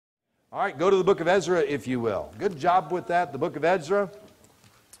All right, go to the book of Ezra, if you will. Good job with that, the book of Ezra.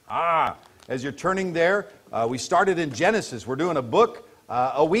 As you're turning there, we started in Genesis. We're doing a book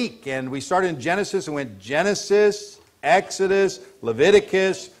a week, and we started in Genesis and went Genesis, Exodus,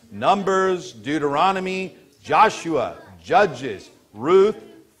 Leviticus, Numbers, Deuteronomy, Joshua, Judges, Ruth,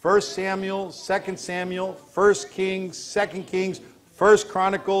 1 Samuel, 2 Samuel, 1 Kings, 2 Kings, 1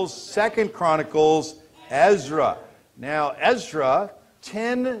 Chronicles, 2 Chronicles, Ezra. Now, Ezra,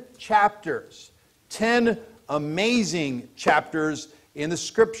 10 chapters, 10 amazing chapters in the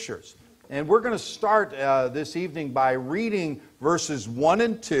Scriptures. And we're going to start this evening by reading verses 1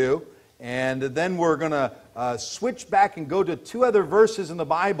 and 2, and then we're going to switch back and go to 2 other verses in the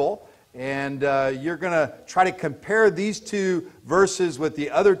Bible, and you're going to try to compare these 2 verses with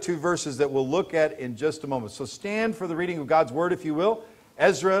the other 2 verses that we'll look at in just a moment. So stand for the reading of God's Word, if you will.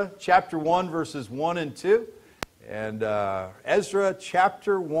 Ezra chapter 1, verses 1 and 2. And Ezra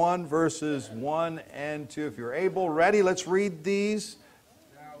chapter 1, verses 1 and 2. If you're able, ready, let's read these.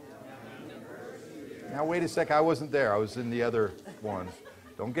 Now wait a sec, I wasn't there. I was in the other one.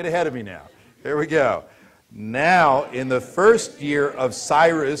 Don't get ahead of me now. Here we go. Now in the first year of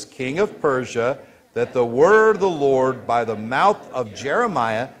Cyrus, king of Persia, that the word of the Lord by the mouth of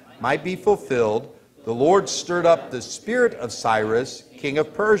Jeremiah might be fulfilled, the Lord stirred up the spirit of Cyrus, king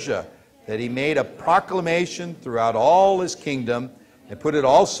of Persia, that he made a proclamation throughout all his kingdom, and put it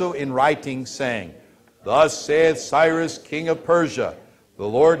also in writing, saying, Thus saith Cyrus, king of Persia, the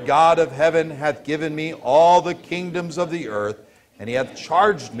Lord God of heaven hath given me all the kingdoms of the earth, and he hath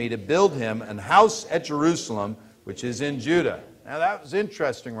charged me to build him an house at Jerusalem, which is in Judah. Now that was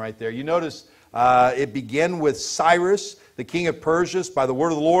interesting right there. You notice it began with Cyrus, the king of Persia, by the word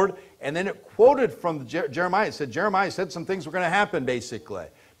of the Lord, and then it quoted from Jeremiah. It said, Jeremiah said some things were going to happen, basically.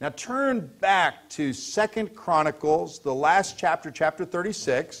 Now turn back to 2 Chronicles, the last chapter, chapter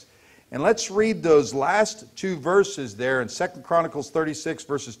 36, and let's read those last 2 verses there in 2 Chronicles 36,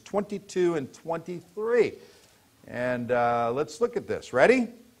 verses 22 and 23. And let's look at this. Ready?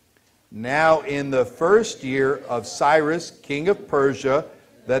 Now in the first year of Cyrus, king of Persia,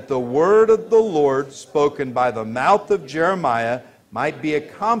 that the word of the Lord spoken by the mouth of Jeremiah might be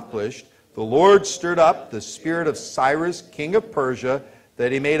accomplished, the Lord stirred up the spirit of Cyrus, king of Persia,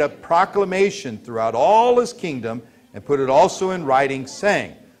 that he made a proclamation throughout all his kingdom, and put it also in writing,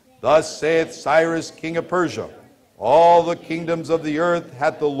 saying, Thus saith Cyrus, king of Persia, All the kingdoms of the earth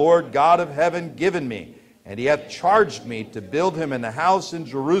hath the Lord God of heaven given me, and he hath charged me to build him an house in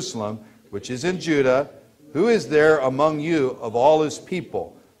Jerusalem, which is in Judah. Who is there among you of all his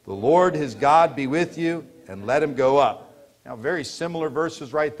people? The Lord his God be with you, and let him go up. Now, very similar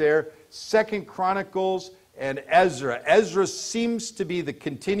verses right there. 2 Chronicles and Ezra. Ezra seems to be the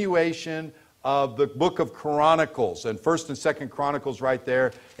continuation of the book of Chronicles, and 1st and 2nd Chronicles right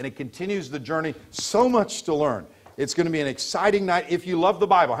there, and it continues the journey. So much to learn. It's going to be an exciting night if you love the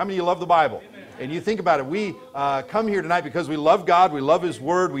Bible. How many of you love the Bible? Amen. And you think about it, we come here tonight because we love God, we love His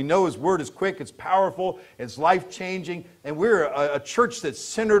Word, we know His Word is quick, it's powerful, it's life-changing, and we're a church that's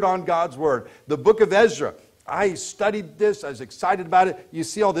centered on God's Word. The book of Ezra, I studied this. I was excited about it. You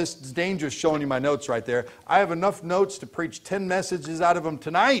see all this? It's dangerous showing you my notes right there. I have enough notes to preach 10 messages out of them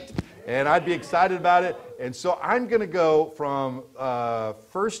tonight, and I'd be excited about it. And so I'm going to go from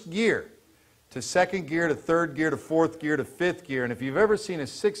first gear to second gear to third gear to fourth gear to fifth gear. And if you've ever seen a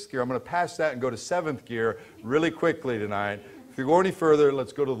sixth gear, I'm going to pass that and go to seventh gear really quickly tonight. If you go any further,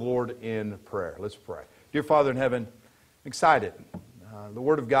 let's go to the Lord in prayer. Let's pray. Dear Father in heaven, I'm excited. The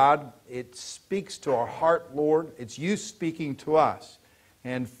Word of God, it speaks to our heart, Lord. It's you speaking to us.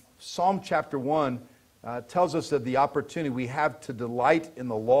 And Psalm chapter 1 tells us of the opportunity we have to delight in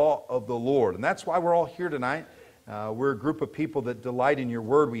the law of the Lord. And that's why we're all here tonight. We're a group of people that delight in your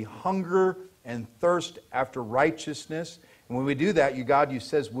Word. We hunger and thirst after righteousness. And when we do that, you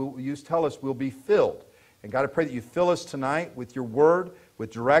tell us we'll be filled. And God, I pray that you fill us tonight with your Word,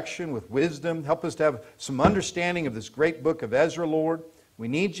 with direction, with wisdom. Help us to have some understanding of this great book of Ezra, Lord. We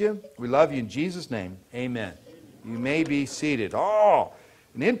need you. We love you in Jesus' name. Amen. You may be seated. Oh,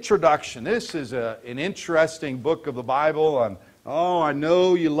 an introduction. This is an interesting book of the Bible. And I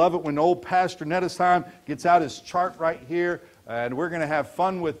know you love it when old Pastor Nettesheim gets out his chart right here. And we're going to have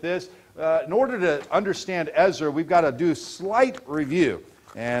fun with this. In order to understand Ezra, we've got to do a slight review.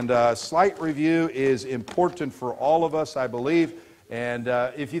 And slight review is important for all of us, I believe. And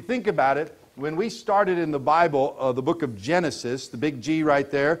if you think about it, when we started in the Bible, the book of Genesis, the big G right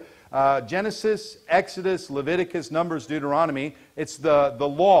there, Genesis, Exodus, Leviticus, Numbers, Deuteronomy, it's the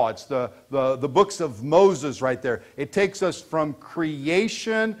law, it's the books of Moses right there. It takes us from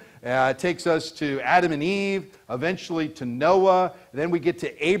creation It takes us to Adam and Eve, eventually to Noah. Then we get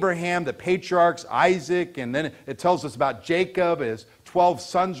to Abraham, the patriarchs, Isaac, and then it tells us about Jacob, his 12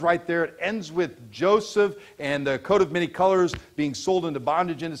 sons right there. It ends with Joseph and the coat of many colors being sold into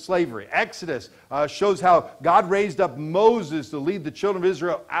bondage, into slavery. Exodus shows how God raised up Moses to lead the children of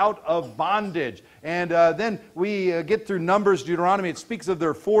Israel out of bondage. And then we get through Numbers, Deuteronomy. It speaks of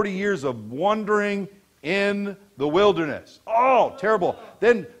their 40 years of wandering in the wilderness. Oh, terrible.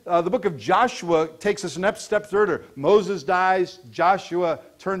 Then the book of Joshua takes us a step further. Moses dies. Joshua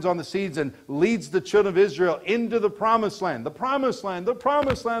turns on the seeds and leads the children of Israel into the promised land. The promised land, the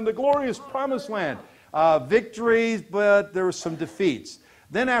promised land, the glorious promised land. Victories, but there were some defeats.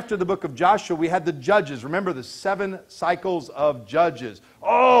 Then after the book of Joshua, we had the Judges. Remember the 7 cycles of Judges.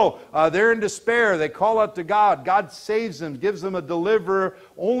 Oh, they're in despair. They call out to God. God saves them, gives them a deliverer,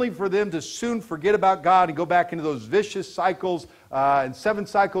 only for them to soon forget about God and go back into those vicious cycles and 7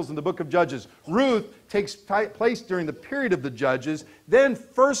 cycles in the book of Judges. Ruth takes place during the period of the Judges. Then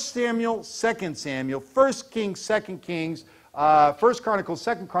 1 Samuel, 2 Samuel, 1 Kings, 2 Kings, 1 Chronicles,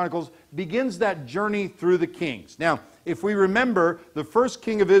 2 Chronicles begins that journey through the kings. Now, if we remember, the first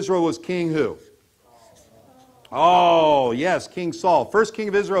king of Israel was King who? Oh, yes, King Saul. First king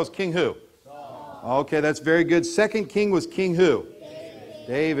of Israel is King who? Saul. Okay, that's very good. Second king was King who?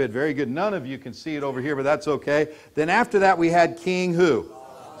 David. Very good. None of you can see it over here, but that's okay. Then after that, we had King who?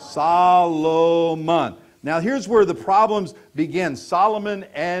 Solomon. Now, here's where the problems begin. Solomon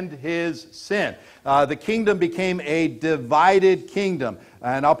and his sin. The kingdom became a divided kingdom.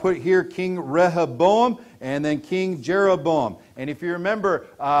 And I'll put here King Rehoboam and then King Jeroboam. And if you remember,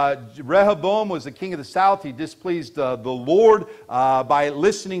 Rehoboam was the king of the south. He displeased the Lord by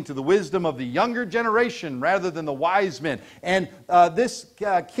listening to the wisdom of the younger generation rather than the wise men. And this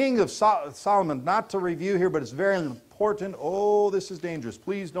king of Solomon, not to review here, but it's very important. Oh, this is dangerous.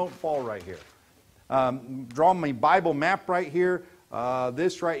 Please don't fall right here. Draw my Bible map right here.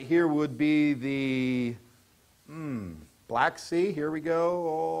 This right here would be the Black Sea. Here we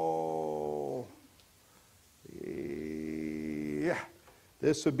go. Oh, yeah.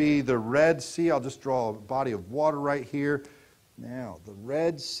 This would be the Red Sea. I'll just draw a body of water right here. Now, the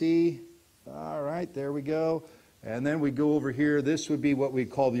Red Sea. All right, there we go. And then we go over here. This would be what we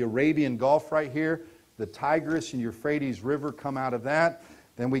call the Arabian Gulf right here. The Tigris and Euphrates River come out of that.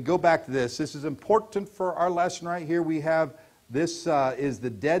 Then we go back to this. This is important for our lesson right here. We have this is the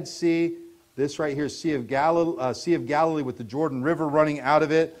Dead Sea. This right here is Sea of Galilee with the Jordan River running out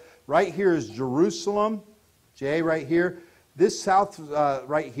of it. Right here is Jerusalem, J right here. This south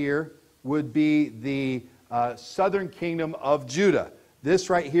right here would be the southern kingdom of Judah. This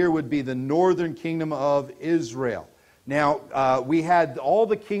right here would be the northern kingdom of Israel. Now, we had all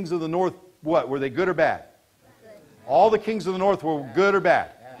the kings of the north, what? Were they good or bad? All the kings of the north were good or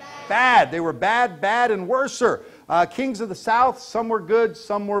bad? Bad. They were bad, bad, and worser. Kings of the south, some were good,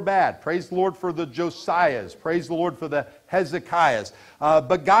 some were bad. Praise the Lord for the Josiahs. Praise the Lord for the Hezekiahs.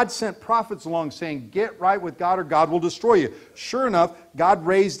 But God sent prophets along saying, get right with God or God will destroy you. Sure enough, God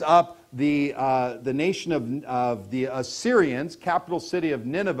raised up the nation of the Assyrians, capital city of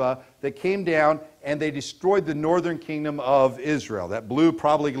Nineveh, that came down and they destroyed the northern kingdom of Israel. That blue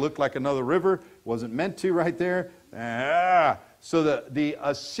probably looked like another river. Wasn't meant to right there. So the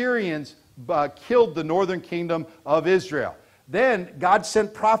Assyrians killed the northern kingdom of Israel. Then God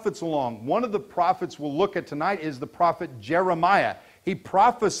sent prophets along. One of the prophets we'll look at tonight is the prophet Jeremiah. He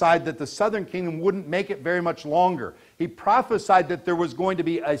prophesied that the southern kingdom wouldn't make it very much longer. He prophesied that there was going to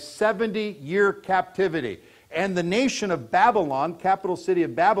be a 70-year captivity. And the nation of Babylon, capital city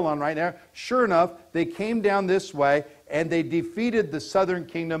of Babylon right now, sure enough, they came down this way and they defeated the southern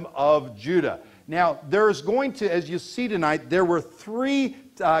kingdom of Judah. Now, there's going to, as you see tonight, there were 3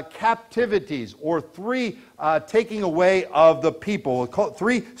 captivities or 3 taking away of the people. We'll call it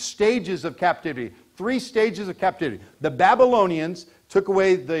 3 stages of captivity. 3 stages of captivity. The Babylonians took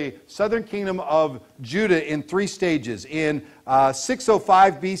away the southern kingdom of Judah in 3 stages. In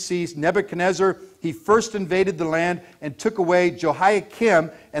 605 BC, Nebuchadnezzar, he first invaded the land and took away Jehoiakim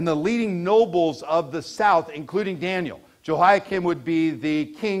and the leading nobles of the south, including Daniel. Jehoiakim would be the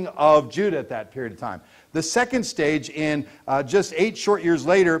king of Judah at that period of time. The second stage, in just 8 short years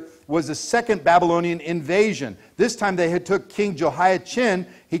later, was the second Babylonian invasion. This time they had took King Jehoiachin,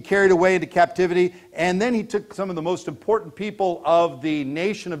 he carried away into captivity, and then he took some of the most important people of the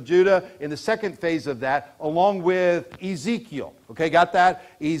nation of Judah in the second phase of that, along with Ezekiel. Okay, got that?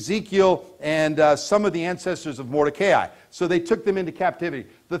 Ezekiel and some of the ancestors of Mordecai. So they took them into captivity.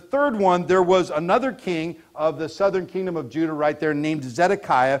 The third one, there was another king of the southern kingdom of Judah right there named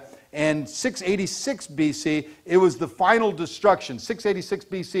Zedekiah. And 686 BC, it was the final destruction. 686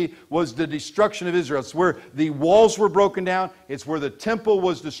 BC was the destruction of Israel. It's where the walls were broken down. It's where the temple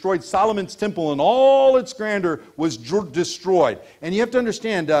was destroyed. Solomon's temple in all its grandeur was destroyed. And you have to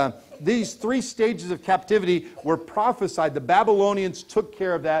understand, these 3 stages of captivity were prophesied. The Babylonians took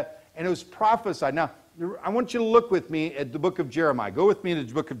care of that, and it was prophesied. Now, I want you to look with me at the book of Jeremiah. Go with me to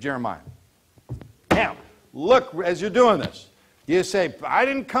the book of Jeremiah. Now, look as you're doing this. You say, I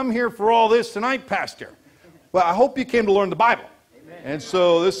didn't come here for all this tonight, Pastor. Well, I hope you came to learn the Bible. Amen. And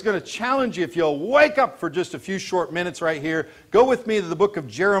so this is going to challenge you if you'll wake up for just a few short minutes right here. Go with me to the book of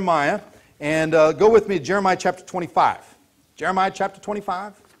Jeremiah, and go with me to Jeremiah chapter 25. Jeremiah chapter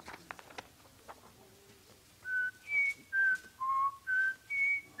 25.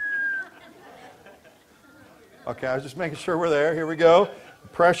 Okay, I was just making sure we're there. Here we go. The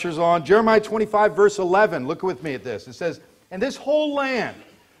pressure's on. Jeremiah 25, verse 11. Look with me at this. It says, and this whole land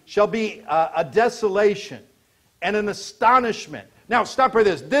shall be a desolation and an astonishment. Now, stop right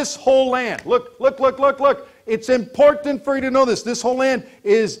there. This whole land. Look. It's important for you to know this. This whole land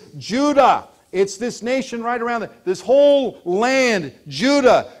is Judah. It's this nation right around there. This whole land,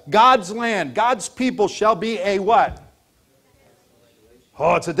 Judah, God's land, God's people shall be a what?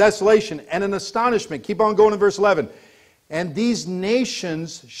 Oh, it's a desolation and an astonishment. Keep on going in verse 11. And these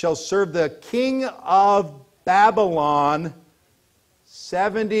nations shall serve the king of Babylon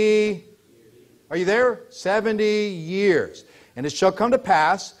 70, are you there? 70 years. And it shall come to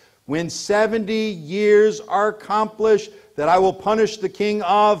pass, when 70 years are accomplished, that I will punish the king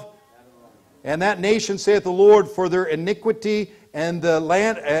of Babylon. And that nation, saith the Lord, for their iniquity, and the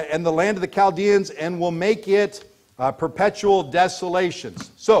land of the Chaldeans, and will make it perpetual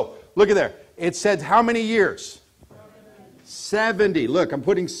desolations. So, look at there. It said how many years? 70. Look, I'm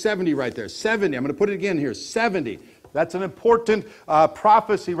putting 70 right there. 70. I'm going to put it again here. 70. That's an important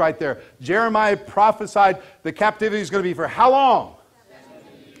prophecy right there. Jeremiah prophesied the captivity is going to be for how long?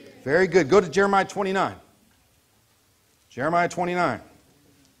 70 years. Very good. Go to Jeremiah 29. Jeremiah 29.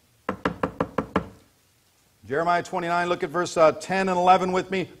 Jeremiah 29, look at verse 10 and 11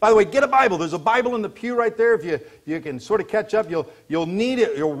 with me. By the way, get a Bible. There's a Bible in the pew right there. If you can sort of catch up, you'll need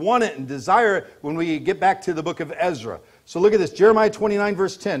it, you'll want it and desire it when we get back to the book of Ezra. So look at this, Jeremiah 29,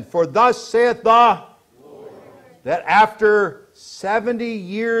 verse 10. For thus saith the Lord, that after 70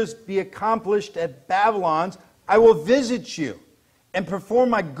 years be accomplished at Babylon, I will visit you and perform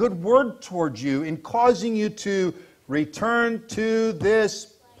my good word towards you in causing you to return to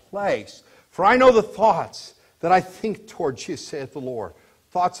this place. For I know the thoughts that I think towards you, saith the Lord,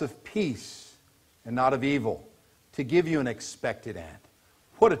 thoughts of peace and not of evil, to give you an expected end.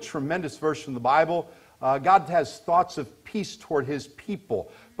 What a tremendous verse from the Bible. God has thoughts of peace toward His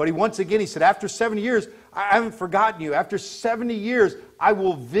people. But once again, He said, after 70 years, I haven't forgotten you. After 70 years, I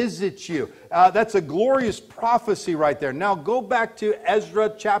will visit you. That's a glorious prophecy right there. Now go back to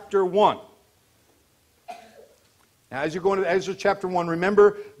Ezra chapter 1. Now, as you're going to Ezra chapter 1,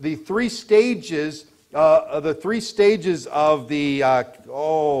 remember the 3 stages of the 3 stages of the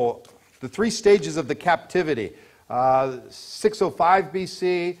captivity. 605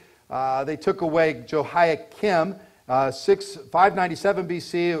 BC, they took away Jehoiakim. 597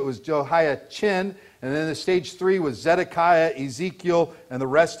 BC, it was Jehoiachin, and then the stage 3 was Zedekiah, Ezekiel, and the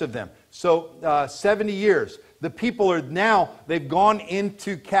rest of them. So 70 years. The people are now, they've gone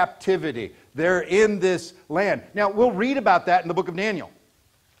into captivity. They're in this land. Now, we'll read about that in the book of Daniel.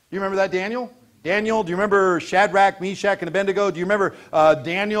 Do you remember that, Daniel? Daniel, do you remember Shadrach, Meshach, and Abednego? Do you remember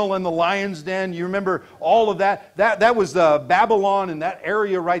Daniel in the lion's den? You remember all of that? That was Babylon and that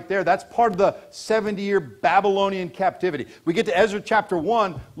area right there. That's part of the 70-year Babylonian captivity. We get to Ezra chapter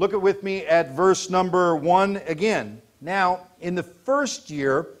 1. Look with me at verse number 1 again. Now, in the first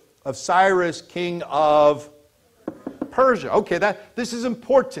year of Cyrus, king of Persia. Okay, this is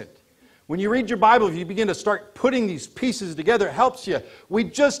important. When you read your Bible, if you begin to start putting these pieces together, it helps you. We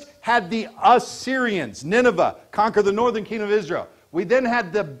just had the Assyrians, Nineveh, conquer the northern kingdom of Israel. We then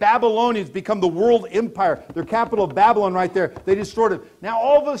had the Babylonians become the world empire. Their capital, Babylon, right there. They destroyed it. Now,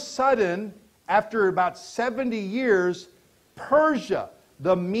 all of a sudden, after about 70 years, Persia,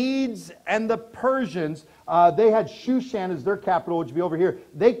 the Medes and the Persians, they had Shushan as their capital, which would be over here.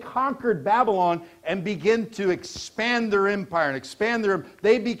 They conquered Babylon and began to expand their empire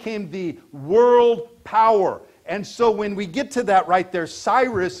They became the world power. And so when we get to that right there,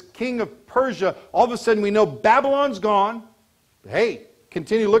 Cyrus, king of Persia, all of a sudden we know Babylon's gone. Hey,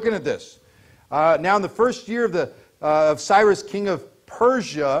 continue looking at this. Now in the first year of Cyrus, king of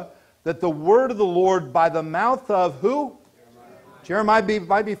Persia, that the word of the Lord by the mouth of who? Jeremiah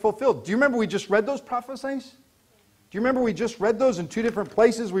might be fulfilled. Do you remember we just read those prophecies? Do you remember we just read those in two different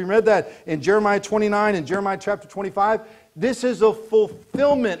places? We read that in Jeremiah 29 and Jeremiah chapter 25. This is a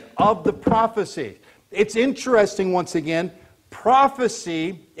fulfillment of the prophecy. It's interesting, once again,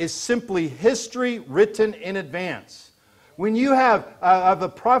 prophecy is simply history written in advance. When you have a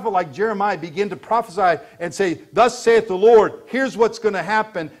prophet like Jeremiah begin to prophesy and say, thus saith the Lord, here's what's going to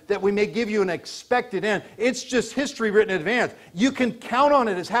happen, that we may give you an expected end. It's just history written in advance. You can count on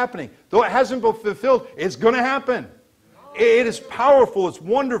it as happening. Though it hasn't been fulfilled, it's going to happen. It is powerful. It's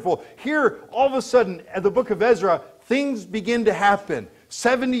wonderful. Here, all of a sudden, at the book of Ezra, things begin to happen.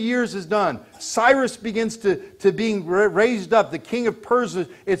 70 years is done. Cyrus begins to being raised up. The king of Persia,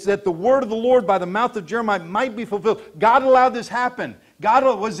 it's that the word of the Lord by the mouth of Jeremiah might be fulfilled. God allowed this happen. God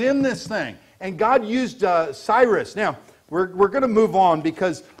was in this thing. And God used Cyrus. Now, we're going to move on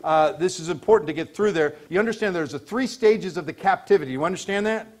because this is important to get through there. You understand there's 3 stages of the captivity. You understand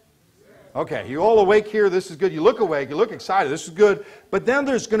that? Okay, you all awake here? This is good. You look awake. You look excited. This is good. But then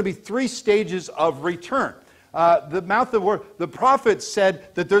there's going to be 3 stages of return. The prophet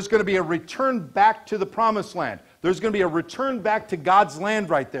said that there's going to be a return back to the promised land. There's going to be a return back to God's land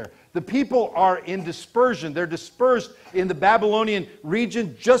right there. The people are in dispersion. They're dispersed in the Babylonian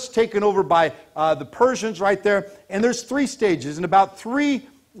region, just taken over by the Persians right there. And there's 3 stages. In about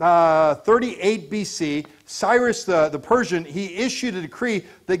 338 BC, Cyrus the Persian, he issued a decree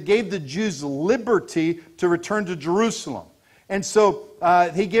that gave the Jews liberty to return to Jerusalem. And so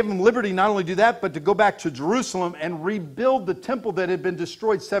he gave them liberty not only to do that, but to go back to Jerusalem and rebuild the temple that had been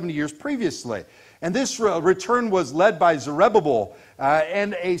destroyed 70 years previously. And this return was led by Zerubbabel,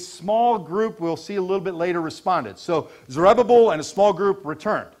 and a small group, we'll see a little bit later, responded. So Zerubbabel and a small group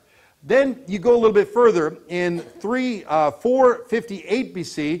returned. Then you go a little bit further. In 458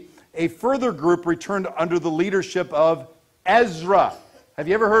 BC, a further group returned under the leadership of Ezra. Have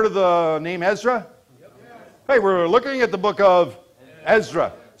you ever heard of the name Ezra? Hey, we're looking at the book of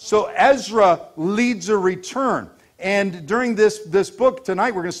Ezra. So Ezra leads a return. And during this book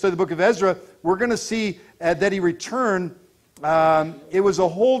tonight, we're going to study the book of Ezra. We're going to see that he returned. It was a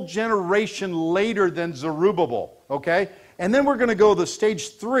whole generation later than Zerubbabel. Okay? And then we're going to go to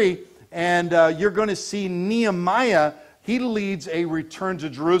stage 3. And you're going to see Nehemiah. He leads a return to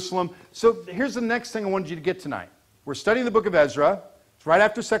Jerusalem. So here's the next thing I wanted you to get tonight. We're studying the book of Ezra. It's right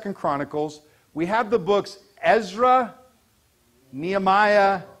after 2 Chronicles. We have the books Ezra,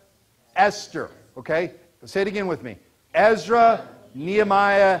 Nehemiah, Esther. Okay? Say it again with me. Ezra,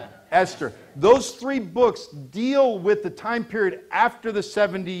 Nehemiah, Esther. Those 3 books deal with the time period after the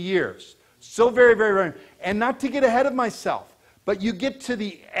 70 years. So very, very, very. And not to get ahead of myself, but you get to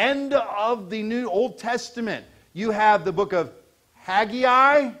the end of the New Old Testament. You have the book of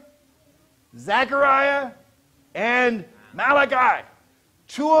Haggai, Zechariah, and Malachi.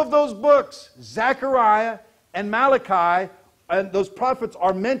 2 of those books, Zechariah and Malachi, and those prophets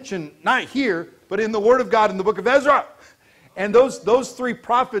are mentioned not here, but in the Word of God in the book of Ezra. And those 3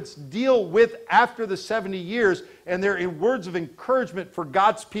 prophets deal with after the 70 years, and they're in words of encouragement for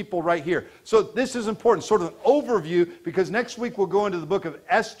God's people right here. So this is important, sort of an overview, because next week we'll go into the book of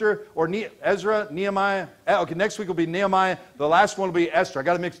Esther, or Ezra, Nehemiah. Okay, next week will be Nehemiah. The last one will be Esther. I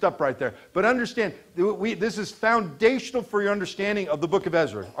got it mixed up right there. But understand, this is foundational for your understanding of the book of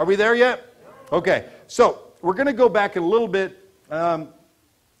Ezra. Are we there yet? Okay, so we're going to go back a little bit. I'm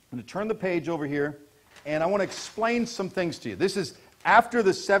going to turn the page over here, and I want to explain some things to you. This is after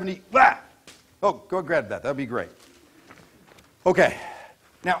the 70... Oh, go grab that. That would be great. Okay.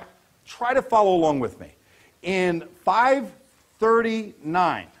 Now, try to follow along with me. In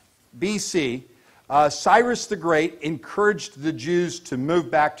 539 BC, Cyrus the Great encouraged the Jews to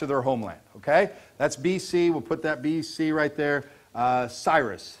move back to their homeland. Okay? That's BC. We'll put that BC right there.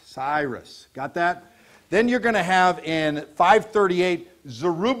 Cyrus. Got that? Then you're going to have in 538,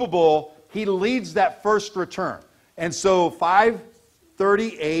 Zerubbabel, he leads that first return. And so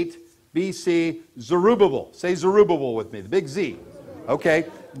 538 BC, Zerubbabel. Say Zerubbabel with me, the big Z. Okay.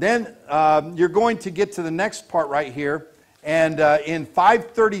 Then you're going to get to the next part right here. And in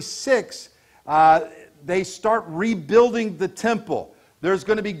 536, they start rebuilding the temple. There's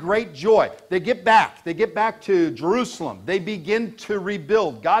going to be great joy. They get back. They get back to Jerusalem. They begin to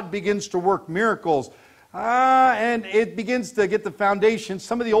rebuild. God begins to work miracles. And it begins to get the foundation.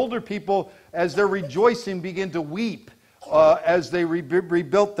 Some of the older people, as they're rejoicing, begin to weep as they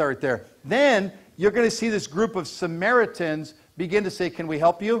rebuilt right there. Then you're going to see this group of Samaritans begin to say, can we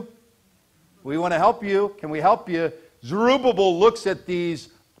help you? We want to help you. Can we help you? Zerubbabel looks at these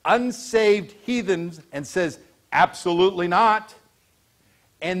unsaved heathens and says, absolutely not.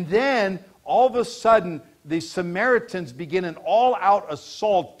 And then all of a sudden, the Samaritans begin an all-out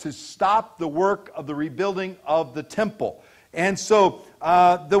assault to stop the work of the rebuilding of the temple. And so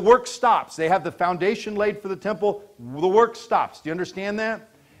the work stops. They have the foundation laid for the temple. The work stops. Do you understand that?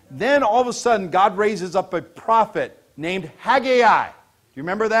 Then all of a sudden, God raises up a prophet named Haggai. Do you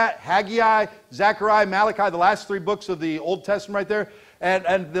remember that? Haggai, Zechariah, Malachi, the last 3 books of the Old Testament right there.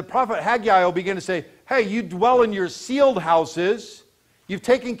 And the prophet Haggai will begin to say, hey, you dwell in your sealed houses. You've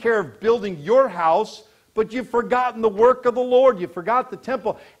taken care of building your house, but you've forgotten the work of the Lord. You forgot the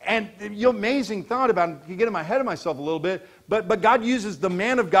temple. And the amazing thought about it, you get in my head of myself a little bit, but God uses the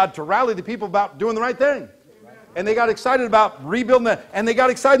man of God to rally the people about doing the right thing. And they got excited about rebuilding that. And they got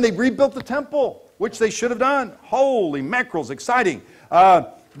excited and they rebuilt the temple, which they should have done. Holy mackerels, exciting.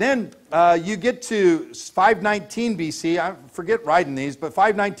 Then you get to 519 BC. I forget writing these, but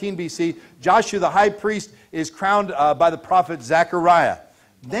 519 BC, Joshua the high priest is crowned by the prophet Zechariah.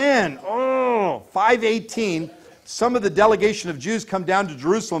 Then, 518, some of the delegation of Jews come down to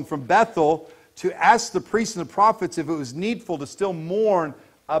Jerusalem from Bethel to ask the priests and the prophets if it was needful to still mourn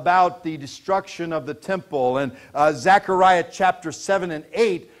about the destruction of the temple. And Zechariah chapter 7 and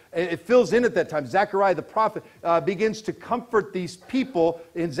 8, it fills in at that time. Zechariah the prophet begins to comfort these people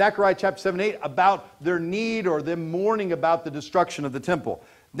in Zechariah chapter 7 and 8 about their need or them mourning about the destruction of the temple.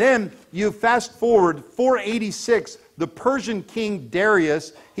 Then you fast forward 486, the Persian king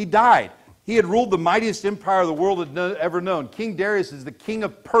Darius, he died. He had ruled the mightiest empire the world had ever known. King Darius is the king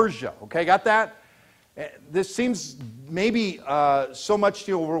of Persia. Okay, got that? This seems maybe so much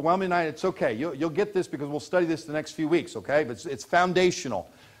to you overwhelming tonight. It's okay. You'll get this because we'll study this the next few weeks, okay? But it's foundational.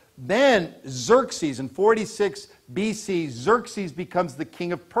 Then Xerxes in 486 BC, Xerxes becomes the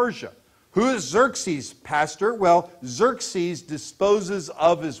king of Persia. Who is Xerxes, Pastor? Well, Xerxes disposes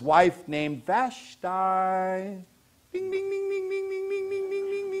of his wife named Vashti. Bing, bing, bing, bing, bing, bing, bing, bing, bing,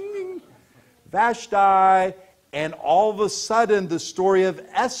 bing, bing, bing. Vashti. And all of a sudden, the story of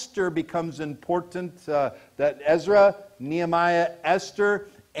Esther becomes important. That Ezra, Nehemiah, Esther,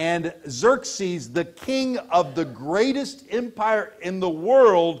 and Xerxes, the king of the greatest empire in the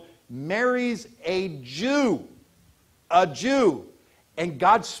world, marries a Jew. A Jew. And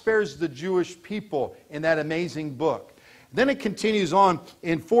God spares the Jewish people in that amazing book. Then it continues on.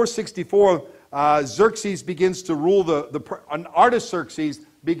 In 464, Xerxes begins to rule Artaxerxes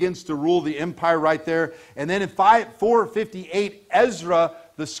begins to rule the empire right there. And then in 458, Ezra,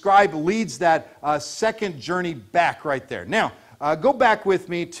 the scribe, leads that second journey back right there. Now, go back with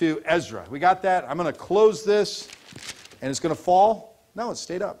me to Ezra. We got that? I'm going to close this, and it's going to fall. No, it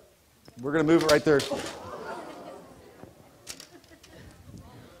stayed up. We're going to move it right there.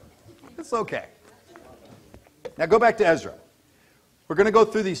 It's okay. Now go back to Ezra. We're going to go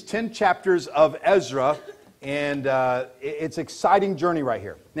through these 10 chapters of Ezra, and it's an exciting journey right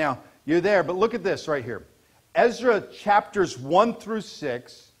here. Now, you're there, but look at this right here. Ezra chapters 1 through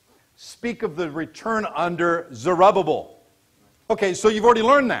 6 speak of the return under Zerubbabel. Okay, so you've already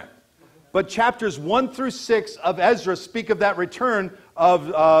learned that. But chapters 1 through 6 of Ezra speak of that return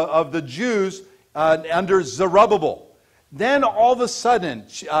of the Jews under Zerubbabel. Then all of a sudden,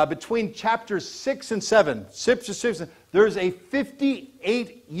 between chapters 6 and 7, there's a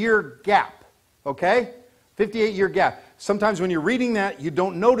 58-year gap. Okay? 58-year gap. Sometimes when you're reading that, you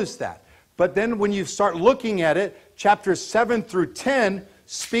don't notice that. But then when you start looking at it, chapters 7 through 10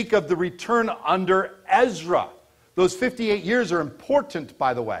 speak of the return under Ezra. Those 58 years are important,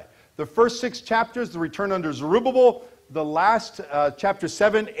 by the way. The first 6 chapters, the return under Zerubbabel. The last, chapter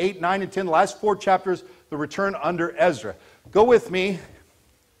 7, 8, 9, and 10, the last 4 chapters, the return under Ezra. Go with me.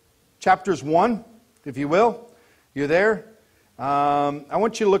 Chapters 1, if you will. You're there. I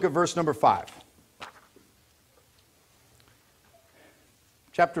want you to look at verse number 5.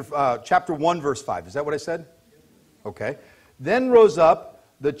 Chapter 1, verse 5. Is that what I said? Okay. Then rose up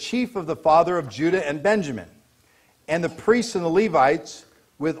the chief of the father of Judah and Benjamin, and the priests and the Levites,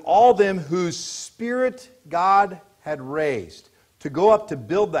 with all them whose spirit God had raised, to go up to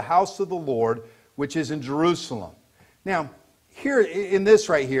build the house of the Lord, which is in Jerusalem. Now, here in this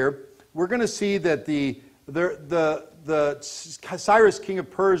right here, we're going to see that the Cyrus, king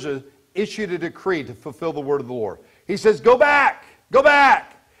of Persia, issued a decree to fulfill the word of the Lord. He says, go back, go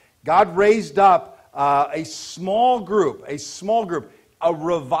back. God raised up a small group, a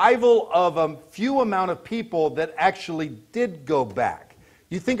revival of a few amount of people that actually did go back.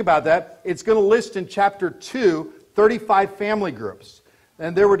 You think about that, it's going to list in chapter 2, 35 family groups.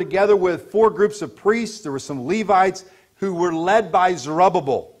 And they were together with 4 groups of priests. There were some Levites who were led by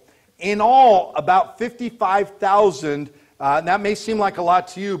Zerubbabel. In all, about 55,000 And that may seem like a lot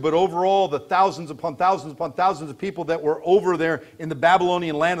to you, but overall, the thousands upon thousands of people that were over there in the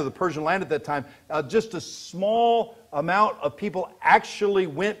Babylonian land or the Persian land at that time, just a small amount of people actually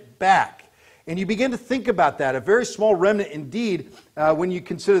went back. And you begin to think about that, a very small remnant indeed, when you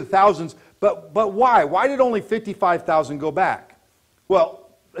consider the thousands. But why? Why did only 55,000 go back? Well,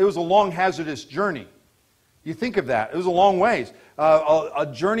 it was a long, hazardous journey. You think of that. It was a long ways. A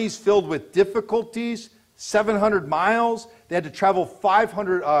journey's filled with difficulties, 700 miles. They had to travel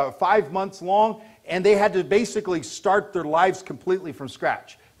 5 months long, and they had to basically start their lives completely from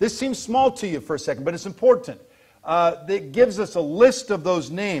scratch. This seems small to you for a second, but it's important. It gives us a list of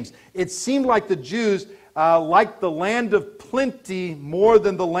those names. It seemed like the Jews liked the land of plenty more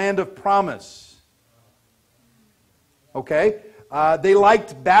than the land of promise. Okay? They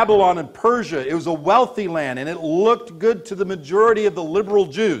liked Babylon and Persia. It was a wealthy land, and it looked good to the majority of the liberal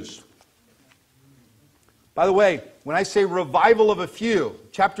Jews. By the way, when I say revival of a few,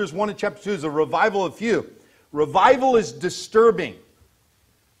 chapters 1 and chapter 2 is a revival of few. Revival is disturbing.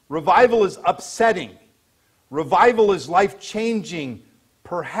 Revival is upsetting. Revival is life-changing.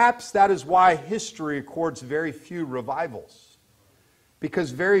 Perhaps that is why history records very few revivals.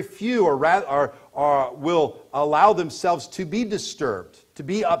 Because very few will allow themselves to be disturbed, to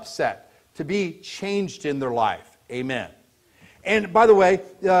be upset, to be changed in their life. Amen. And by the way,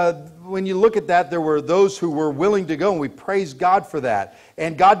 when you look at that, there were those who were willing to go, and we praise God for that.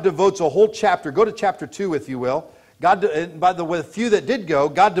 And God devotes a whole chapter. Go to chapter 2, if you will. And by the way, the few that did go,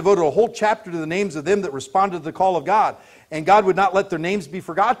 God devoted a whole chapter to the names of them that responded to the call of God. And God would not let their names be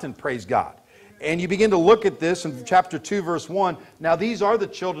forgotten, praise God. And you begin to look at this in chapter 2, verse 1. Now these are the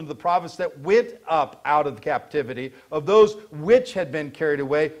children of the province that went up out of captivity, of those which had been carried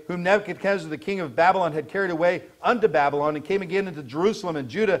away, whom Nebuchadnezzar the king of Babylon had carried away unto Babylon, and came again into Jerusalem and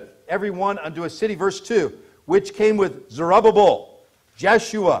Judah, every one unto a city. Verse 2, which came with Zerubbabel,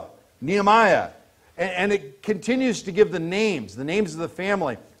 Jeshua, Nehemiah. And it continues to give the names of the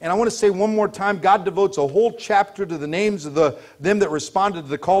family. And I want to say one more time, God devotes a whole chapter to the names of them that responded to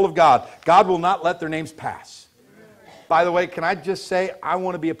the call of God. God will not let their names pass. By the way, can I just say, I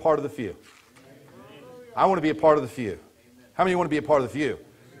want to be a part of the few. I want to be a part of the few. How many want to be a part of the few?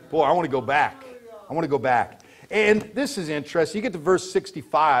 Boy, I want to go back. I want to go back. And this is interesting. You get to verse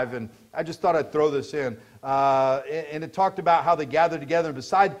 65, and I just thought I'd throw this in. And it talked about how they gathered together, and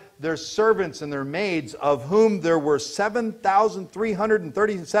beside their servants and their maids, of whom there were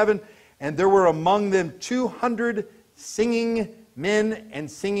 7,337, and there were among them 200 singing men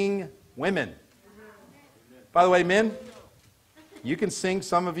and singing women. By the way, men, you can sing,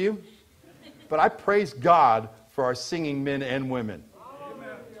 some of you, but I praise God for our singing men and women.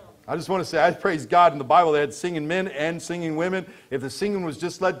 I just want to say, I praise God in the Bible they had singing men and singing women. If the singing was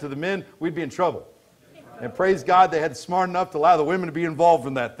just led to the men, we'd be in trouble. And praise God, they had smart enough to allow the women to be involved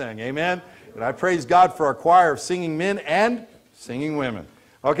in that thing. Amen? And I praise God for our choir of singing men and singing women.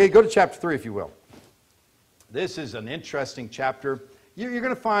 Okay, go to chapter 3, if you will. This is an interesting chapter. You're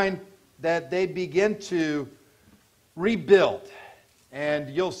going to find that they begin to rebuild. And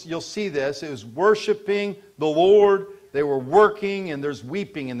you'll see this. It was worshiping the Lord. They were working, and there's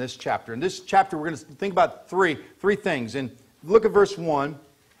weeping in this chapter. In this chapter, we're going to think about three things. And look at verse 1.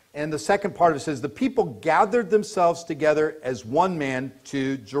 And the second part of it says, the people gathered themselves together as one man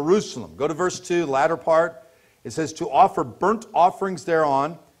to Jerusalem. Go to verse 2, the latter part. It says, to offer burnt offerings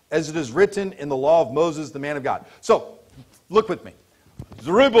thereon, as it is written in the law of Moses, the man of God. So, look with me.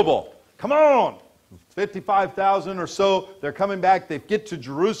 Zerubbabel, come on. 55,000 or so. They're coming back. They get to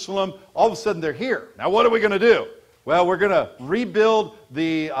Jerusalem. All of a sudden, they're here. Now, what are we going to do? Well, we're going to rebuild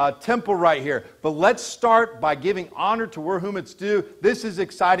the temple right here. But let's start by giving honor to whom it's due. This is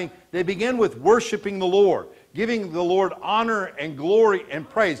exciting. They begin with worshiping the Lord, giving the Lord honor and glory and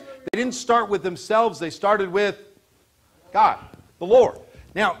praise. They didn't start with themselves. They started with God, the Lord.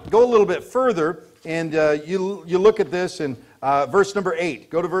 Now, go a little bit further, and you look at this in verse number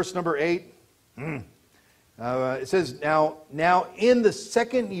 8. Go to verse number 8. It says, Now in the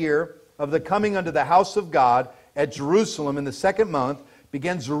second year of the coming unto the house of God, at Jerusalem in the second month,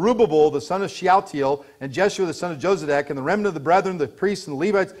 began Zerubbabel, the son of Shealtiel, and Jeshua, the son of Jozadak, and the remnant of the brethren, the priests and the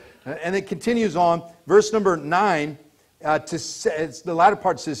Levites. And it continues on. Verse number 9, the latter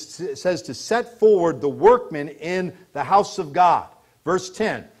part says to set forward the workmen in the house of God. Verse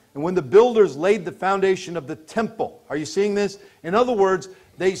 10, and when the builders laid the foundation of the temple. Are you seeing this? In other words,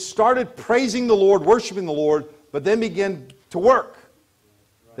 they started praising the Lord, worshiping the Lord, but then began to work.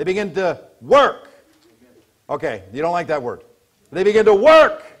 They began to work. Okay, you don't like that word. They begin to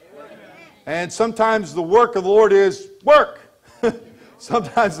work. And sometimes the work of the Lord is work.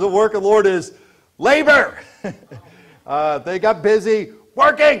 Sometimes the work of the Lord is labor. They got busy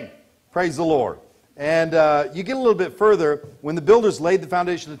working. Praise the Lord. And you get a little bit further, when the builders laid the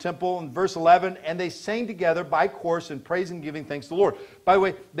foundation of the temple, in verse 11, and they sang together by course in praise and giving thanks to the Lord. By the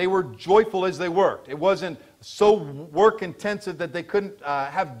way, they were joyful as they worked. It wasn't so work intensive that they couldn't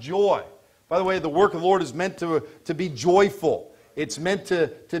have joy. By the way, the work of the Lord is meant to be joyful. It's meant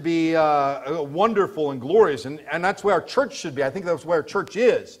to be wonderful and glorious. And that's where our church should be. I think that's where our church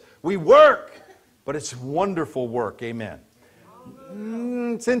is. We work, but it's wonderful work. Amen.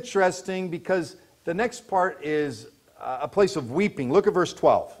 It's interesting because the next part is a place of weeping. Look at verse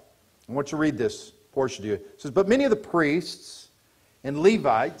 12. I want you to read this portion to you. It says, but many of the priests and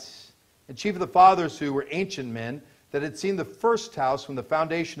Levites and chief of the fathers who were ancient men that had seen the first house when the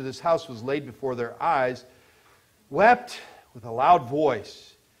foundation of this house was laid before their eyes, wept with a loud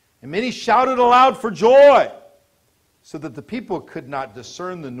voice. And many shouted aloud for joy, so that the people could not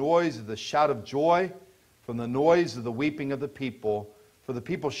discern the noise of the shout of joy from the noise of the weeping of the people. For the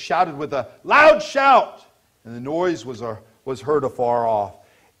people shouted with a loud shout, and the noise was heard afar off.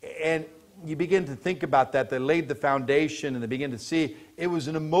 And you begin to think about that. They laid the foundation, and they begin to see it was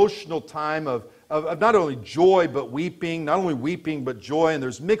an emotional time of not only joy but weeping, not only weeping but joy, and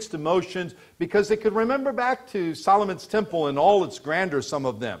there's mixed emotions because they could remember back to Solomon's temple and all its grandeur, some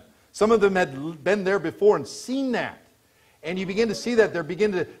of them. Some of them had been there before and seen that. And you begin to see that they're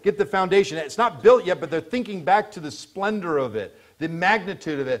beginning to get the foundation. It's not built yet, but they're thinking back to the splendor of it, the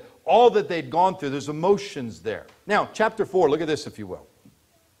magnitude of it, all that they'd gone through. There's emotions there. Now, chapter 4, look at this if you will.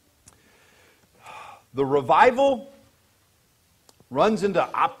 The revival runs into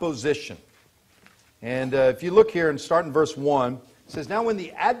opposition. And if you look here and start in verse 1, it says, now when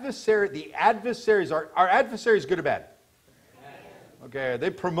the adversaries, are adversaries good or bad? Okay, are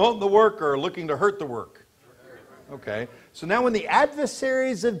they promoting the work or looking to hurt the work? Okay, so now when the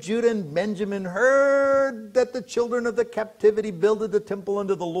adversaries of Judah and Benjamin heard that the children of the captivity builded the temple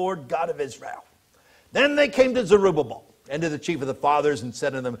unto the Lord God of Israel, then they came to Zerubbabel and to the chief of the fathers and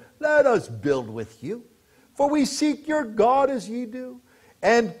said unto them, let us build with you, for we seek your God as ye do.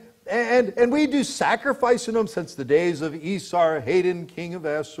 And we do sacrifice in them since the days of Esarhaddon, king of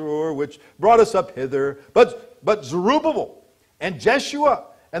Assur, which brought us up hither. But Zerubbabel and Jeshua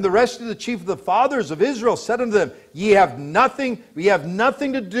and the rest of the chief of the fathers of Israel said unto them, we have nothing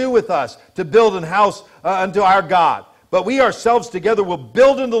to do with us to build an house unto our God. But we ourselves together will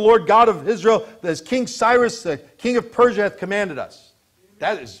build unto the Lord God of Israel, as King Cyrus, the king of Persia, hath commanded us.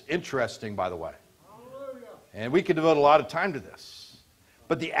 That is interesting, by the way. And we could devote a lot of time to this.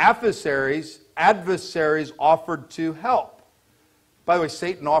 But the adversaries offered to help. By the way,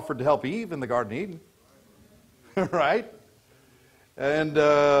 Satan offered to help Eve in the Garden of Eden. Right? And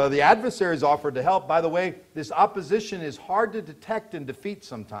the adversaries offered to help. By the way, this opposition is hard to detect and defeat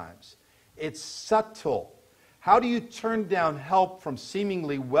sometimes. It's subtle. How do you turn down help from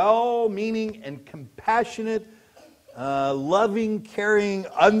seemingly well-meaning and compassionate, loving, caring,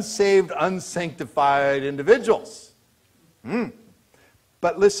 unsaved, unsanctified individuals?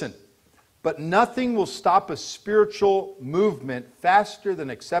 But listen, but nothing will stop a spiritual movement faster than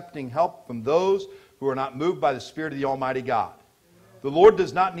accepting help from those who are not moved by the Spirit of the Almighty God. The Lord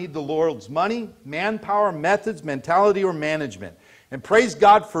does not need the Lord's money, manpower, methods, mentality, or management. And praise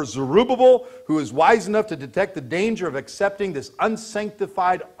God for Zerubbabel, who is wise enough to detect the danger of accepting this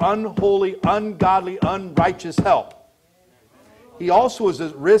unsanctified, unholy, ungodly, unrighteous help. He also was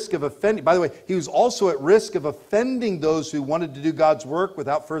at risk of offending, by the way, he was also at risk of offending those who wanted to do God's work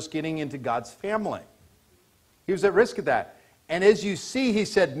without first getting into God's family. He was at risk of that. And as you see, he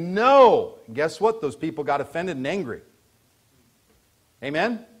said no. And guess what? Those people got offended and angry.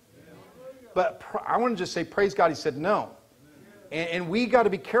 Amen? But I want to just say, praise God, he said no. And we got to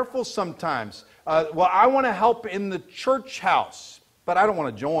be careful sometimes. Well, I want to help in the church house, but I don't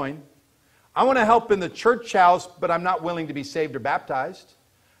want to join. I want to help in the church house, but I'm not willing to be saved or baptized.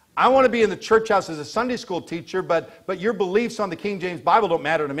 I want to be in the church house as a Sunday school teacher, but your beliefs on the King James Bible don't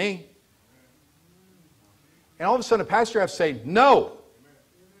matter to me. And all of a sudden a pastor has to say, no,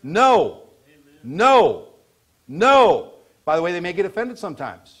 no, no, no. By the way, they may get offended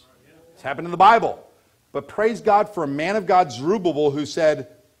sometimes. It's happened in the Bible. But praise God for a man of God, Zerubbabel, who said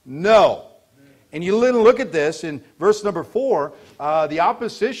no. And you look at this in verse number 4, the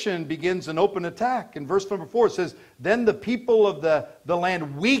opposition begins an open attack. In verse number 4 it says, then the people of the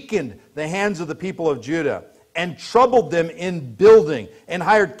land weakened the hands of the people of Judah and troubled them in building and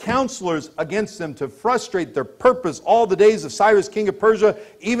hired counselors against them to frustrate their purpose all the days of Cyrus, king of Persia,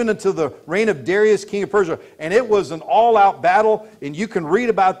 even until the reign of Darius, king of Persia. And it was an all-out battle, and you can read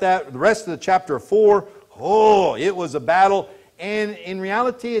about that the rest of the chapter 4. Oh, it was a battle, and in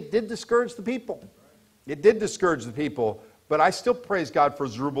reality, it did discourage the people. It did discourage the people, but I still praise God for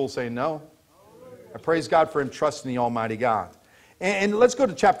Zerubbabel saying no. I praise God for him trusting the Almighty God. And let's go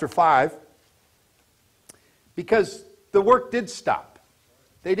to chapter 5, because the work did stop.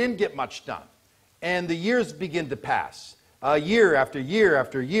 They didn't get much done. And the years begin to pass. Year after year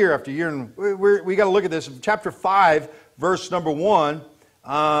after year after year. And we got to look at this. In chapter 5, verse number 1,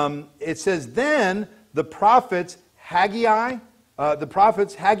 it says, then the prophets Haggai the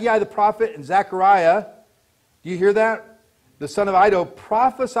prophet and Zechariah, do you hear that? The son of Iddo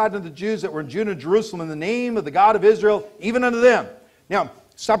prophesied unto the Jews that were in Judah and Jerusalem in the name of the God of Israel, even unto them. Now,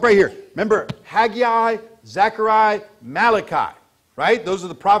 stop right here. Remember, Haggai, Zechariah, Malachi, right? Those are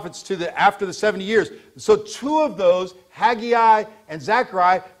the prophets after the 70 years. So two of those, Haggai and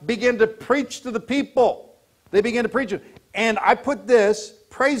Zechariah, began to preach to the people. They began to preach it. And I put this,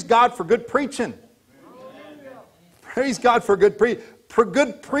 praise God for good preaching. Praise God for good preaching.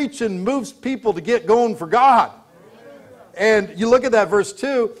 Good preaching moves people to get going for God. And you look at that verse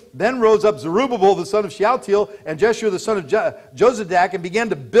 2, then rose up Zerubbabel the son of Shealtiel and Jeshua the son of Jozadak and began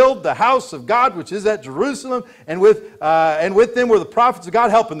to build the house of God which is at Jerusalem, and with them were the prophets of God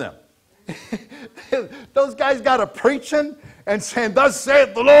helping them. Those guys got a preaching and saying, thus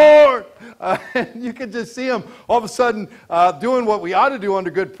saith the Lord. And you could just see them all of a sudden doing what we ought to do under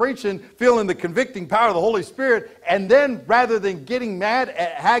good preaching, feeling the convicting power of the Holy Spirit, and then rather than getting mad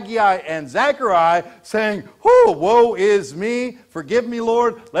at Haggai and Zechariah, saying, oh, woe is me, forgive me,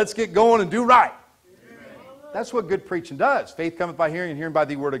 Lord, let's get going and do right. Amen. That's what good preaching does. Faith cometh by hearing, and hearing by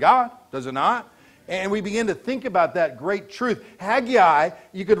the word of God, does it not? And we begin to think about that great truth. Haggai,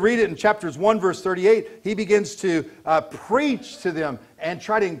 you could read it in chapters 1, verse 38. He begins to preach to them and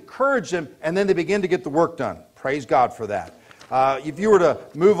try to encourage them, and then they begin to get the work done. Praise God for that. If you were to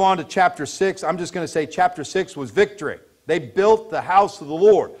move on to chapter 6, I'm just going to say chapter 6 was victory. They built the house of the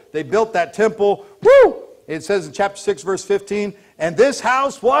Lord. They built that temple. Woo! It says in chapter 6, verse 15, and this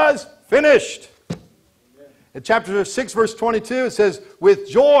house was finished. In chapter 6, verse 22, it says, with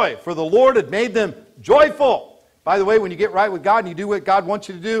joy, for the Lord had made them joyful. By the way, when you get right with God and you do what God wants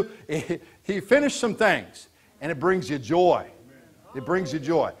you to do, He finished some things, and it brings you joy. It brings you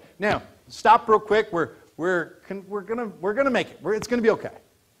joy. Now, stop real quick. We're gonna make it. It's gonna be okay.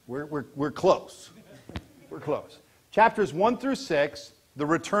 We're close. We're close. Chapters 1 through 6, the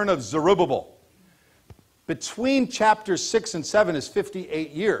return of Zerubbabel. Between chapters 6 and 7 is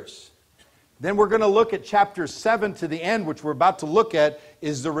 58 years. Then we're going to look at chapter 7 to the end, which we're about to look at,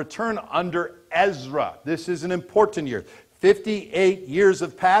 is the return under Ezra. This is an important year. 58 years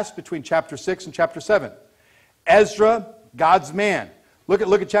have passed between chapter 6 and chapter 7. Ezra, God's man. Look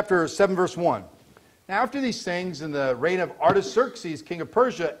at chapter 7, verse 1. Now after these things, in the reign of Artaxerxes, king of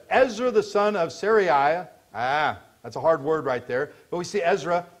Persia, Ezra the son of Sarai, that's a hard word right there, but we see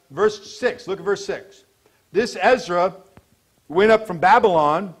Ezra, verse 6. Look at verse 6. This Ezra went up from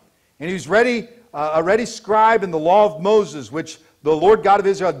Babylon, and he was a ready scribe in the law of Moses, which the Lord God of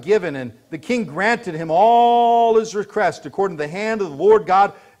Israel had given. And the king granted him all his requests according to the hand of the Lord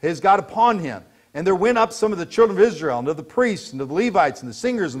God, his God, upon him. And there went up some of the children of Israel, and of the priests, and of the Levites, and the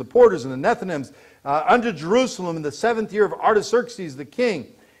singers, and the porters, and the Nethinims, unto Jerusalem in the 7th year of Artaxerxes the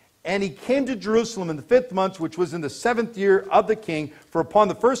king. And he came to Jerusalem in the 5th month, which was in the 7th year of the king. For upon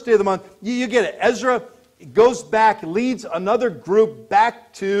the first day of the month, you get it, Ezra goes back, leads another group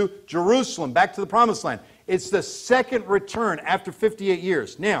back to Jerusalem, back to the promised land. It's the second return after 58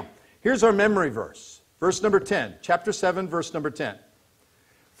 years. Now, here's our memory verse. Verse number 10, chapter 7, verse number 10.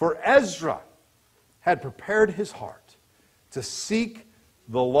 For Ezra had prepared his heart to seek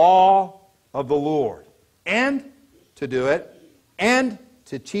the law of the Lord, and to do it, and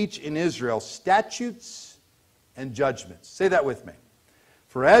to teach in Israel statutes and judgments. Say that with me.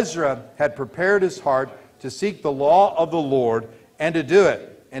 For Ezra had prepared his heart to seek the law of the Lord, and to do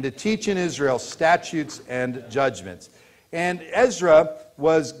it, and to teach in Israel statutes and judgments. And Ezra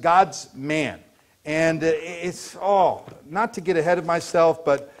was God's man. And it's, not to get ahead of myself,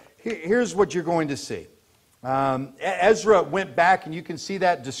 but here's what you're going to see. Ezra went back, and you can see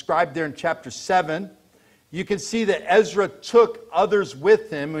that described there in chapter 7. You can see that Ezra took others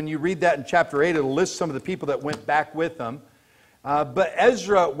with him. When you read that in chapter 8, it'll list some of the people that went back with him. But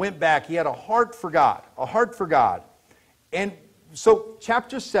Ezra went back. He had a heart for God, a heart for God. And so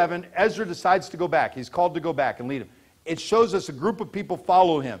chapter 7, Ezra decides to go back. He's called to go back and lead him. It shows us a group of people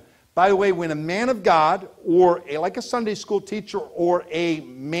follow him. By the way, when a man of God, or like a Sunday school teacher, or a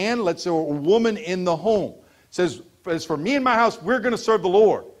man, let's say, or a woman in the home, says, as for me and my house, we're going to serve the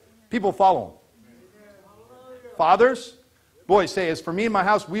Lord, people follow him. Fathers, boys, say, as for me and my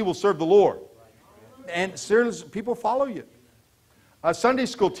house, we will serve the Lord. And seriously, people follow you. A Sunday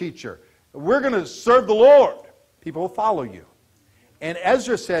school teacher, we're going to serve the Lord, people will follow you. And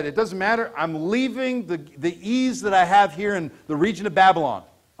Ezra said, it doesn't matter. I'm leaving the ease that I have here in the region of Babylon.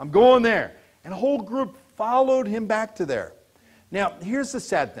 I'm going there. And a whole group followed him back to there. Now, here's the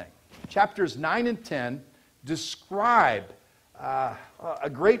sad thing. Chapters 9 and 10 describe a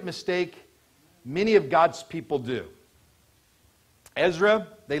great mistake many of God's people do. Ezra,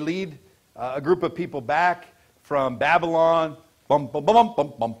 they lead a group of people back from Babylon. Bum, bum, bum,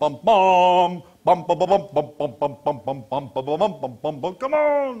 bum, bum, bum, bum. Bum, bum, bum, bum, bum, bum, bum, bum, bum, bum, bum, bum, bum, bum. Come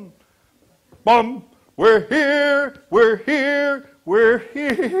on. Bum. We're here. We're here. We're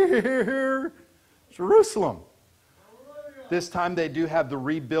here. Jerusalem. This time they do have the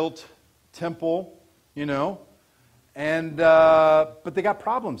rebuilt temple, you know, and but they got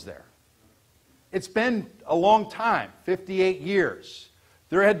problems there. It's been a long time, 58 years.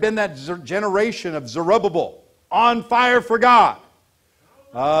 There had been that generation of Zerubbabel on fire for God.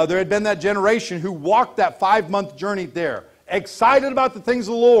 There had been that generation who walked that 5-month journey there, excited about the things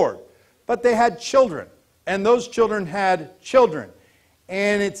of the Lord. But they had children, and those children had children.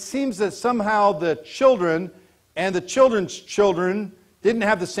 And it seems that somehow the children and the children's children didn't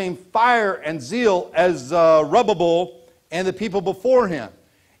have the same fire and zeal as Zerubbabel and the people before him.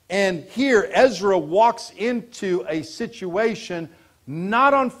 And here Ezra walks into a situation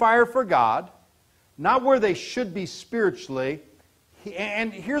not on fire for God, not where they should be spiritually.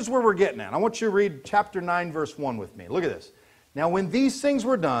 And here's where we're getting at. I want you to read chapter 9, verse 1 with me. Look at this. Now, when these things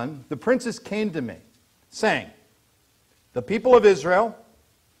were done, the princes came to me, saying, the people of Israel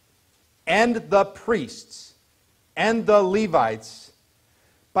and the priests and the Levites.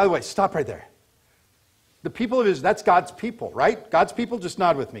 By the way, stop right there. The people of Israel, that's God's people, right? God's people, just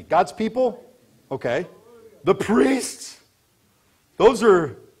nod with me. God's people, okay. The priests, those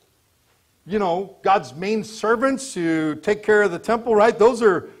are, you know, God's main servants who take care of the temple, right? Those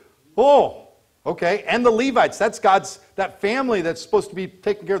are, oh, okay. And the Levites, that's God's, that family that's supposed to be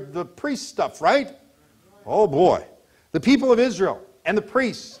taking care of the priest stuff, right? Oh boy. The people of Israel and the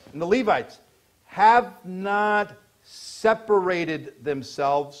priests and the Levites have not separated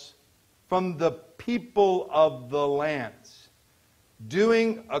themselves from the people of the lands,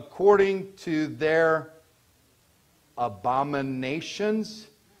 doing according to their abominations,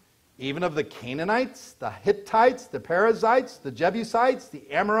 even of the Canaanites, the Hittites, the Perizzites, the Jebusites,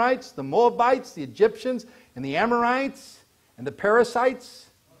 the Amorites, the Moabites, the Egyptians, and the Amorites, and the Perizzites.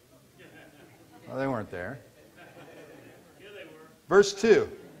 Well, they weren't there. Verse 2,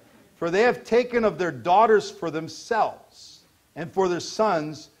 for they have taken of their daughters for themselves and for their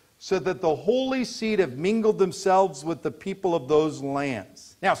sons, so that the holy seed have mingled themselves with the people of those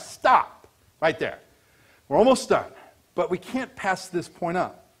lands. Now stop right there. We're almost done, but we can't pass this point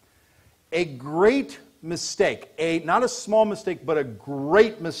up. A great mistake, not a small mistake, but a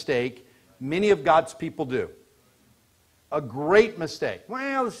great mistake many of God's people do. A great mistake.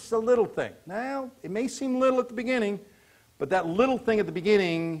 Well, it's a little thing. Now, it may seem little at the beginning, but that little thing at the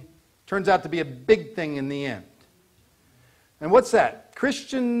beginning turns out to be a big thing in the end. And what's that?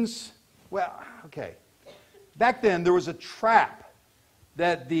 Christians, well, okay. Back then, there was a trap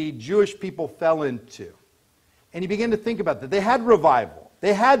that the Jewish people fell into. And you begin to think about that. They had revival.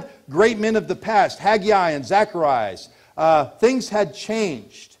 They had great men of the past, Haggai and Zacharias. Things had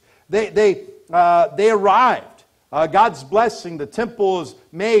changed. They arrived. God's blessing, the temple is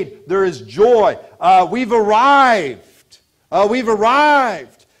made. There is joy. We've arrived. We've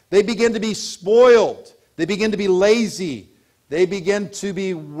arrived. They begin to be spoiled. They begin to be lazy. They begin to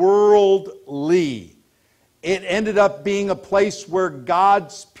be worldly. It ended up being a place where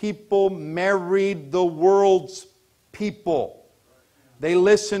God's people married the world's people. They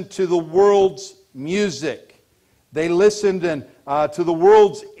listened to the world's music. They listened to the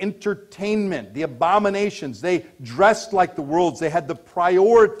world's entertainment, the abominations. They dressed like the world's. They had the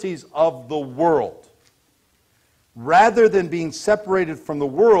priorities of the world. Rather than being separated from the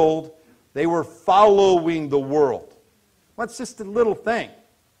world, they were following the world. Well, it's just a little thing.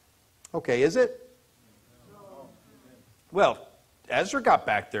 Okay, is it? Well, Ezra got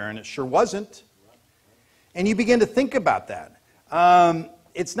back there and it sure wasn't. And you begin to think about that.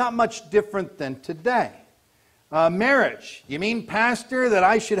 It's not much different than today. Marriage. You mean, Pastor, that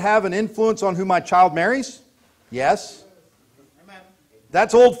I should have an influence on who my child marries? Yes.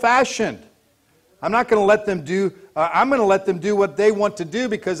 That's old-fashioned. I'm not going to let them do, I'm going to let them do what they want to do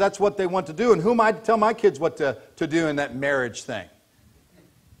because that's what they want to do. And who am I to tell my kids what to do in that marriage thing?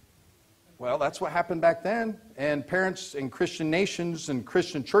 Well, that's what happened back then. And parents in Christian nations and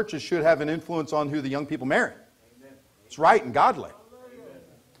Christian churches should have an influence on who the young people marry. Amen. It's right and godly.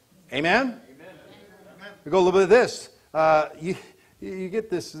 Amen? Amen? We go a little bit of this. You get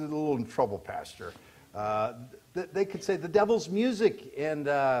this a little in trouble, Pastor. They could say the devil's music, and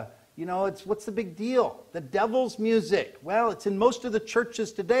what's the big deal? The devil's music. Well, it's in most of the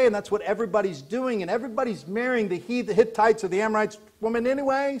churches today, and that's what everybody's doing, and everybody's marrying the Hittites or the Amorites woman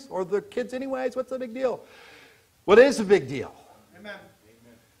anyways, or the kids anyways. What's the big deal? Well, it is a big deal. Amen.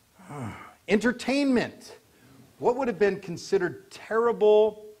 Entertainment. What would have been considered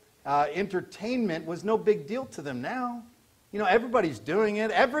terrible entertainment was no big deal to them now. Everybody's doing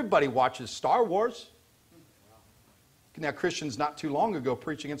it. Everybody watches Star Wars. Now, Christians not too long ago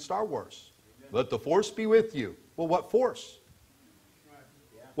preaching in Star Wars. Amen. Let the Force be with you. Well, what force? Right.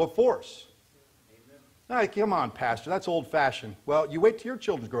 Yeah. What force? Amen. Come on, Pastor. That's old-fashioned. Well, you wait till your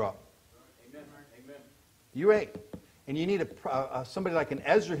children grow up. Amen. Amen. You wait. And you need somebody like an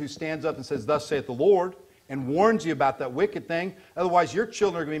Ezra who stands up and says, thus saith the Lord, and warns you about that wicked thing. Otherwise, your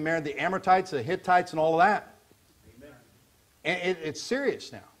children are going to be marrying the Amorites, the Hittites, and all of that. Amen. And it's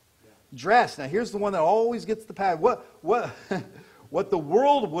serious now. Dress. Now, here's the one that always gets the pad. What the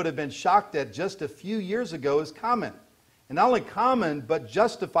world would have been shocked at just a few years ago is common. And not only common, but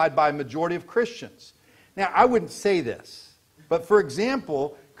justified by a majority of Christians. Now, I wouldn't say this. But, for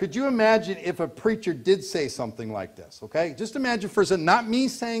example, could you imagine if a preacher did say something like this, okay? Just imagine for a second, not me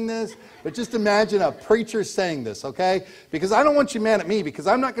saying this, but just imagine a preacher saying this, okay? Because I don't want you mad at me, because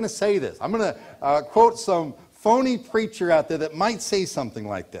I'm not going to say this. I'm going to quote some phony preacher out there that might say something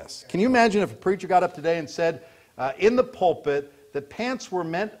like this. Can you imagine if a preacher got up today and said in the pulpit that pants were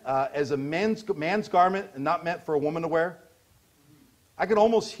meant as a man's garment and not meant for a woman to wear? I could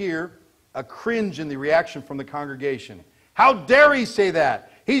almost hear a cringe in the reaction from the congregation. How dare he say that?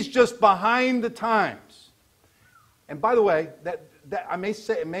 He's just behind the times. And by the way, that I may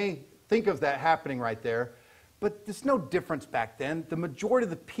think of that happening right there, but there's no difference back then. The majority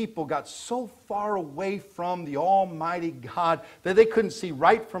of the people got so far away from the Almighty God that they couldn't see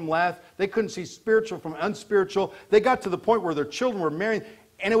right from left. They couldn't see spiritual from unspiritual. They got to the point where their children were married,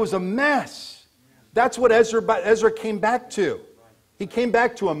 and it was a mess. That's what Ezra came back to. He came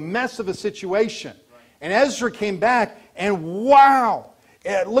back to a mess of a situation. And Ezra came back, and wow!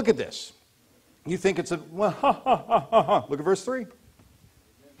 Look at this. You think it's look at verse 3.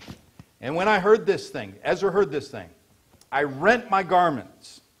 And when I heard this thing, Ezra heard this thing, I rent my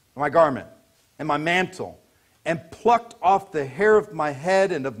garment, and my mantle, and plucked off the hair of my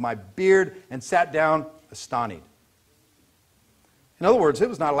head and of my beard, and sat down astonished. In other words, it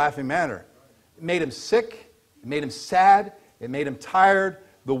was not a laughing matter. It made him sick, it made him sad, it made him tired.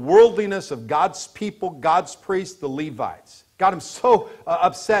 The worldliness of God's people, God's priests, the Levites, got him so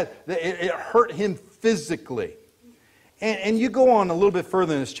upset that it hurt him physically. And you go on a little bit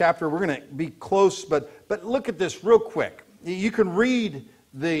further in this chapter. We're going to be close, but look at this real quick. You can read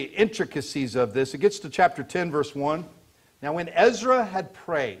the intricacies of this. It gets to chapter 10, verse 1. Now when Ezra had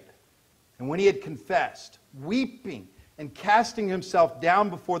prayed, and when he had confessed, weeping and casting himself down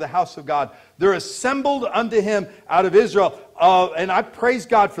before the house of God, there assembled unto him out of Israel, and I praise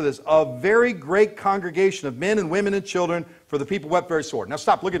God for this, a very great congregation of men and women and children, for the people wept very sore. Now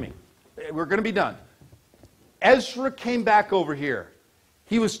stop, look at me. We're going to be done. Ezra came back over here.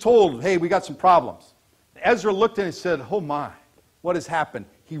 He was told, hey, we got some problems. Ezra looked at it and said, oh my, what has happened?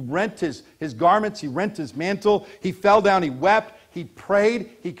 He rent his garments, he rent his mantle, he fell down, he wept, he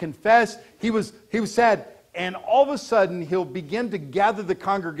prayed, he confessed, he was sad. And all of a sudden, he'll begin to gather the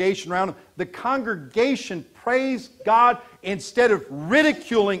congregation around him. The congregation praised God instead of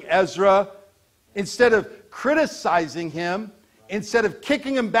ridiculing Ezra, instead of criticizing him, instead of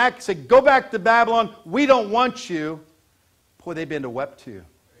kicking him back, say, go back to Babylon, we don't want you. Boy, they began to weep too.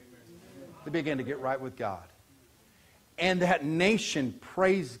 They began to get right with God. And that nation,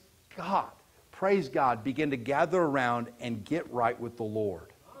 praise God, began to gather around and get right with the Lord.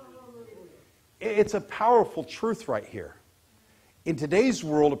 It's a powerful truth right here. In today's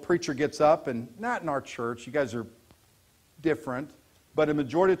world, a preacher gets up, and not in our church, you guys are different, but in a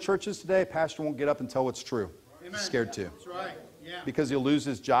majority of churches today, a pastor won't get up and tell what's true. Amen. He's scared to. That's right. Yeah. Because he'll lose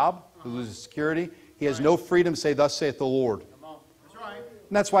his job, he'll lose his security. He has no freedom to say, thus saith the Lord. That's right.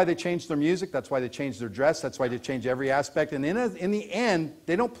 And that's why they change their music, that's why they change their dress, that's why they change every aspect. And in the end,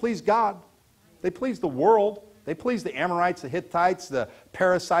 they don't please God. They please the world. They please the Amorites, the Hittites, the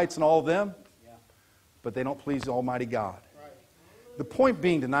Perizzites, and all of them. Yeah. But they don't please Almighty God. Right. The point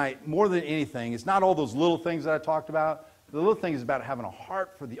being tonight, more than anything, is not all those little things that I talked about. The little thing is about having a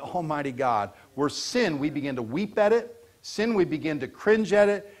heart for the Almighty God. Where sin, we begin to weep at it. Sin, we begin to cringe at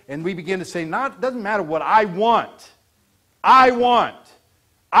it. And we begin to say, it doesn't matter what I want. I want.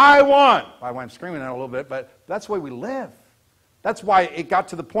 I want. Why I'm screaming at it a little bit, but that's the way we live. That's why it got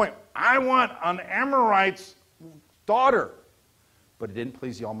to the point, I want an Amorite's daughter. but it didn't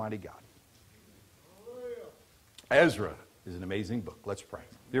please the Almighty God. Ezra is an amazing book. Let's pray.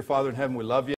 Dear Father in heaven, we love you.